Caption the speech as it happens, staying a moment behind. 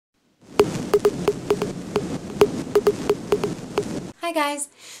Hi guys!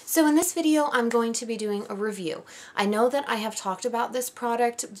 So in this video I'm going to be doing a review. I know that I have talked about this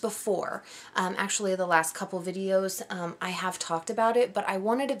product before. Actually the last couple videos I have talked about it, but I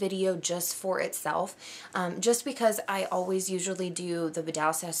wanted a video just for itself just because I always usually do the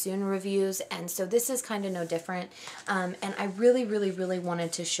Vidal Sassoon reviews, and so this is kind of no different, and I really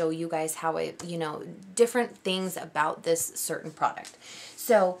wanted to show you guys how different things about this certain product.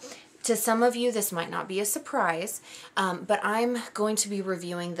 So to some of you, this might not be a surprise, but I'm going to be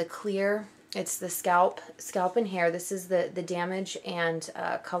reviewing the clear, it's the Scalp and Hair. This is the Damage and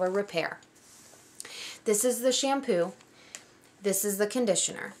Color Repair. This is the shampoo. This is the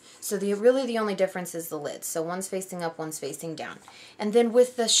conditioner. So really the only difference is the lids. So one's facing up, one's facing down. And then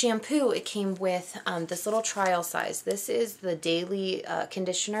with the shampoo, it came with this little trial size. This is the daily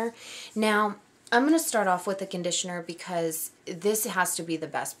conditioner. Now, I'm going to start off with the conditioner because this has to be the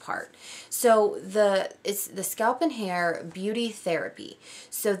best part. So it's the Scalp and Hair Beauty Therapy.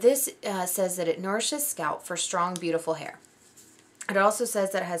 So this says that it nourishes scalp for strong, beautiful hair. It also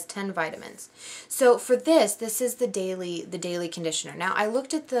says that it has 10 vitamins. So for this is the daily conditioner. Now I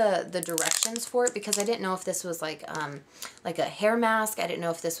looked at the directions for it because I didn't know if this was like a hair mask. I didn't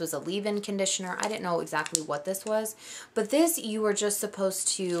know if this was a leave-in conditioner. I didn't know exactly what this was. But this you are just supposed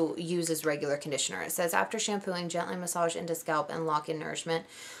to use as regular conditioner. It says after shampooing, gently massage into scalp and lock in nourishment.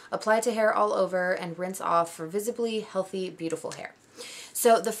 Apply to hair all over and rinse off for visibly healthy, beautiful hair.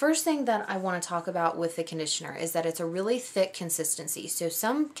 So the first thing that I want to talk about with the conditioner is that it's a really thick consistency. So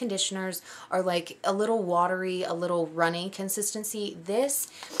some conditioners are like a little watery, a little runny consistency. This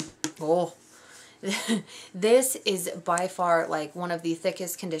is by far like one of the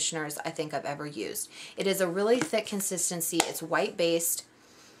thickest conditioners I think I've ever used. It is a really thick consistency. It's white based.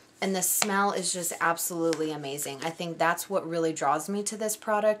 And the smell is just absolutely amazing. I think that's what really draws me to this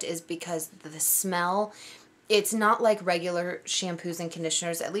product, is because the smell. It's not like regular shampoos and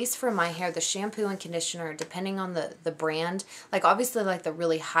conditioners, at least for my hair. The shampoo and conditioner, depending on the brand, like obviously like the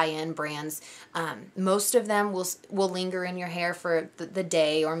really high-end brands, most of them will linger in your hair for the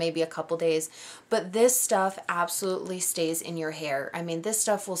day or maybe a couple days. But this stuff absolutely stays in your hair. I mean, this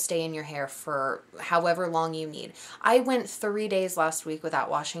stuff will stay in your hair for however long you need. I went 3 days last week without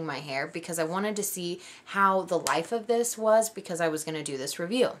washing my hair because I wanted to see how the life of this was, because I was going to do this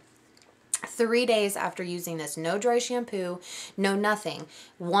review. 3 days after using this, no dry shampoo, no nothing.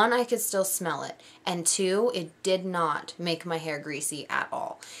 1, I could still smell it. And 2, it did not make my hair greasy at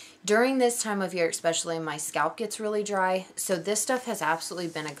all. During this time of year, especially, my scalp gets really dry. So this stuff has absolutely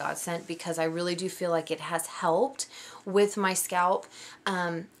been a godsend because I really do feel like it has helped with my scalp.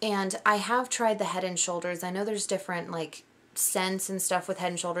 And I have tried the Head and Shoulders. I know there's different like scents and stuff with Head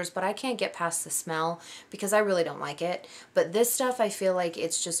and Shoulders, but I can't get past the smell because I really don't like it. But this stuff, I feel like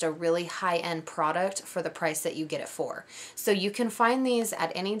it's just a really high-end product for the price that you get it for. So you can find these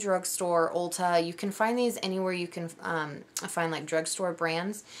at any drugstore, Ulta. You can find these anywhere you can find like drugstore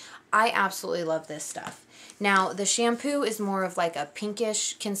brands. I absolutely love this stuff. Now, the shampoo is more of like a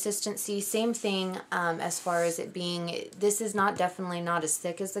pinkish consistency. Same thing as far as it being, this is definitely not as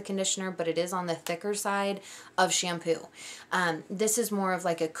thick as the conditioner, but it is on the thicker side of shampoo. This is more of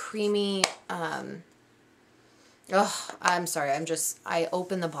like a creamy, I'm sorry, I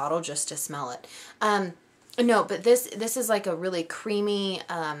opened the bottle just to smell it. No, but this is like a really creamy,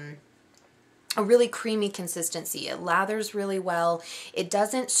 consistency. It lathers really well. It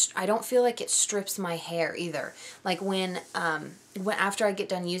doesn't, I don't feel like it strips my hair either. Like when after I get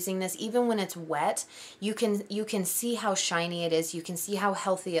done using this, even when it's wet, you can see how shiny it is. You can see how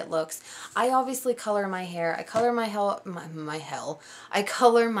healthy it looks. I obviously color my hair. I color I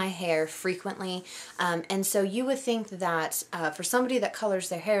color my hair frequently. And so you would think that for somebody that colors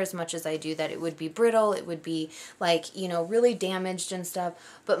their hair as much as I do, that it would be brittle, it would be like, really damaged and stuff.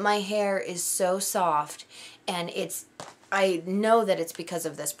 But my hair is so soft, and I know that it's because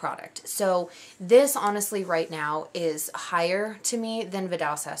of this product. So this honestly right now is higher to me than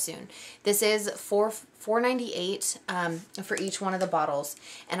Vidal Sassoon. This is $4.98 for each one of the bottles,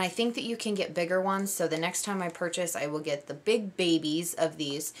 and I think that you can get bigger ones. So the next time I purchase, I will get the big babies of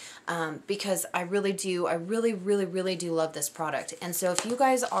these because I really do love this product. And so if you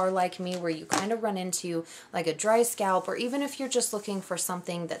guys are like me, where you kind of run into like a dry scalp, or even if you're just looking for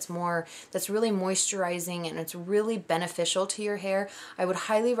something that's really moisturizing and it's really beneficial to your hair, I would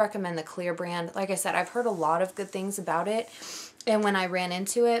highly recommend the Clear brand. Like I said, I've heard a lot of good things about it, and when I ran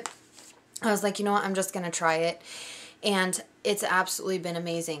into it, I was like, you know what, I'm just going to try it. And it's absolutely been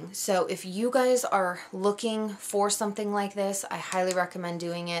amazing. So if you guys are looking for something like this, I highly recommend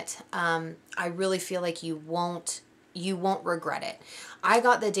doing it. I really feel like you won't you won't regret it. I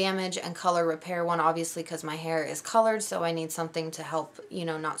got the damage and color repair one, obviously, because my hair is colored, so I need something to help, you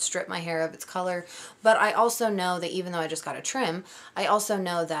know, not strip my hair of its color. But I also know that even though I just got a trim, I also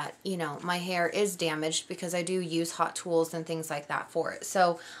know that, you know, my hair is damaged because I do use hot tools and things like that for it.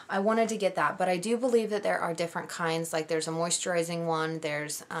 So I wanted to get that, but I do believe that there are different kinds. Like there's a moisturizing one,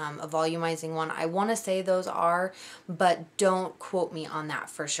 there's a volumizing one. I want to say those are, but don't quote me on that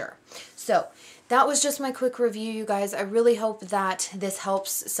for sure. So that was just my quick review, you guys. I really hope that this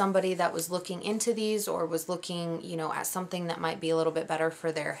helps somebody that was looking into these or was looking, you know, at something that might be a little bit better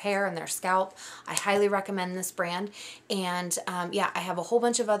for their hair and their scalp. I highly recommend this brand. And yeah, I have a whole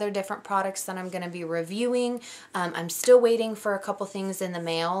bunch of other different products that I'm going to be reviewing. I'm still waiting for a couple things in the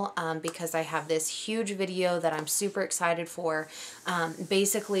mail because I have this huge video that I'm super excited for.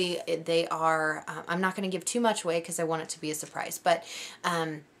 Basically, they are, I'm not going to give too much away because I want it to be a surprise, but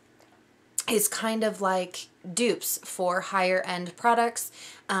is kind of like dupes for higher end products,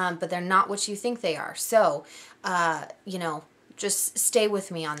 but they're not what you think they are. So, you know, just stay with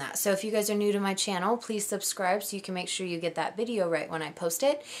me on that. So if you guys are new to my channel, please subscribe so you can make sure you get that video right when I post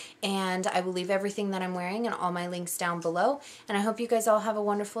it. And I will leave everything that I'm wearing and all my links down below. And I hope you guys all have a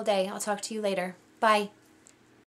wonderful day. I'll talk to you later. Bye.